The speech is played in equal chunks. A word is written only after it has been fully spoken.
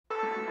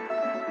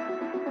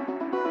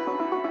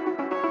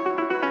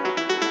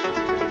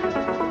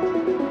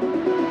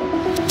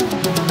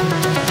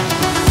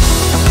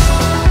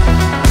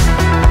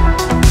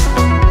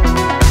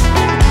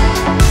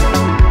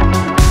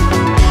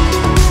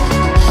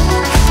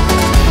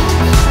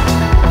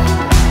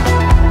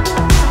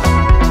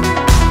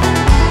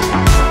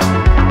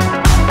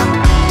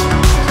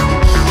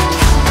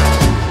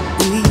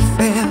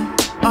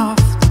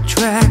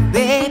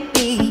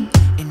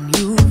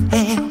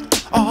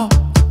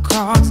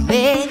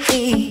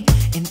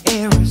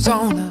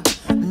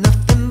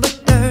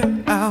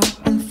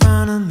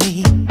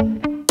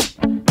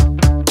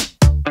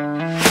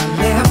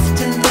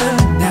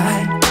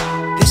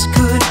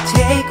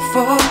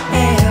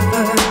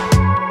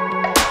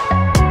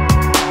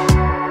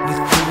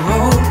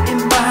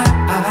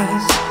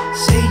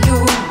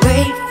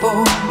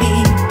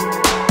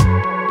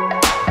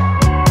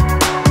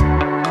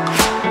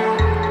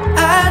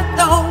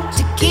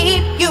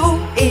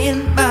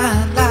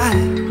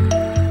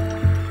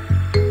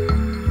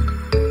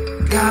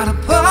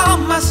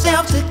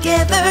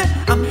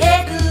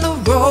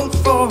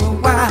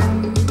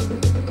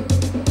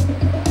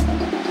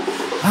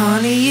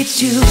it's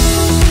you.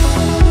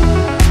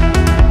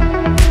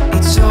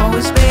 It's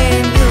always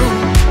been you.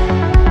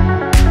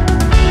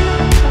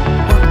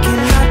 What can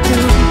I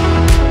do?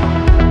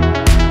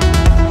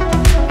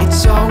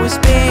 It's always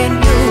been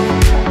you.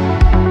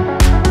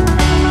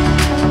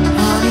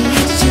 Honey,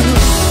 it's you.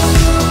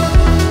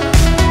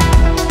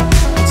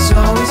 It's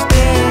always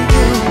been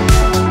you.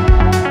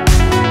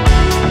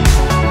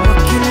 What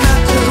can I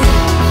do?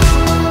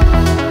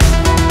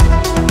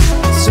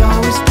 It's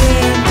always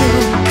been you.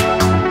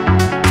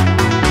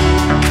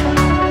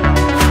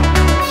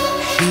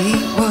 She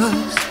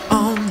was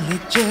only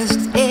just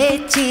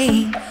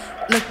 18,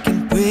 looking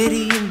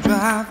pretty and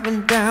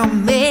driving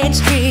down Main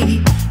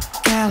Street,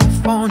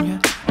 California,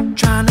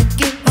 trying to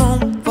get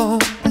home for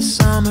the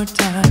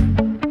summertime.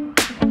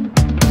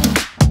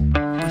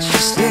 But she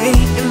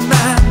stayed in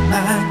my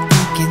mind,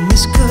 thinking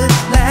this could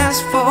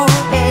last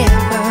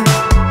forever.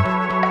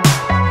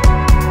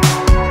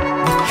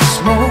 With the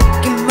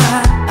smoke in my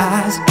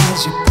eyes as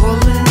you're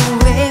pulling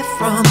away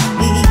from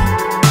me.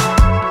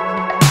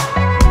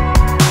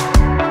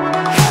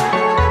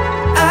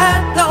 I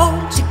know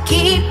to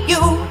keep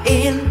you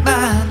in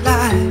my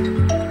life,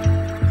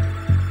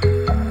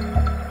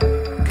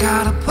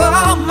 gotta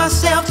pull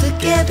myself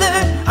together.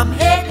 I'm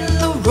heading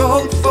the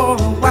road for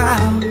a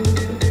while.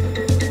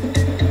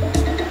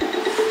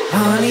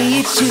 Honey,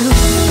 it's you.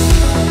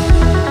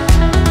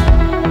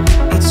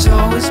 It's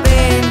always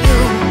been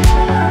you.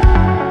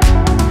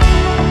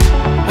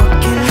 What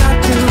can I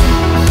do?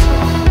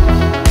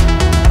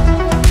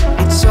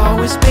 It's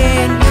always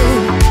been you.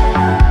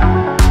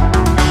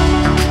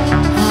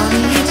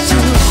 Honey, it's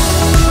you.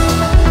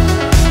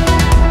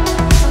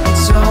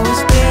 It's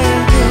always been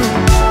you.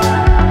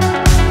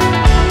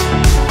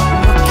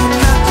 What can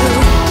I do?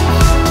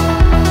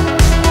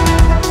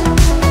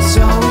 It's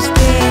always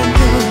been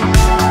you.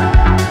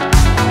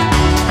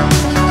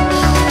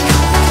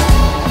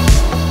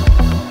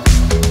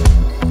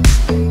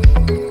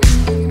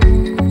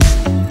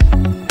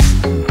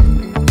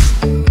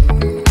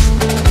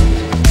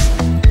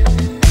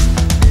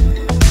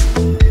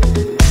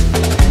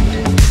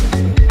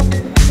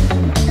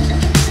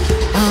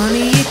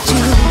 Honey, it's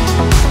you.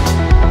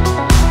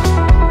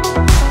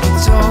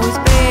 It's always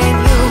been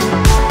you.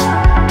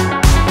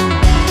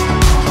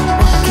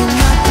 What can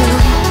I do?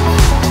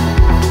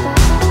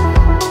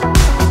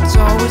 It's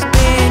always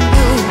been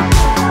you.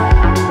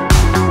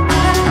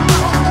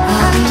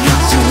 Honey,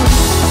 it's you.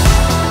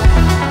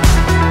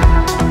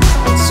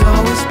 It's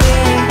always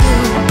been you.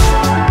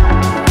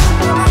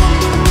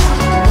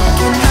 What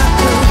can I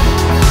do?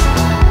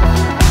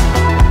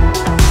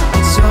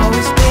 It's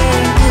always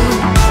been you.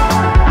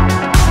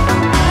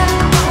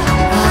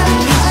 Honey,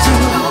 it's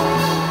you.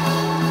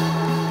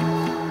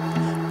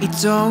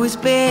 It's always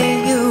been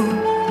you.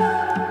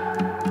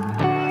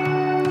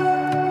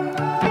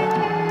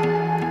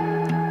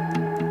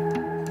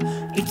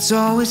 It's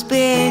always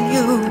been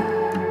you.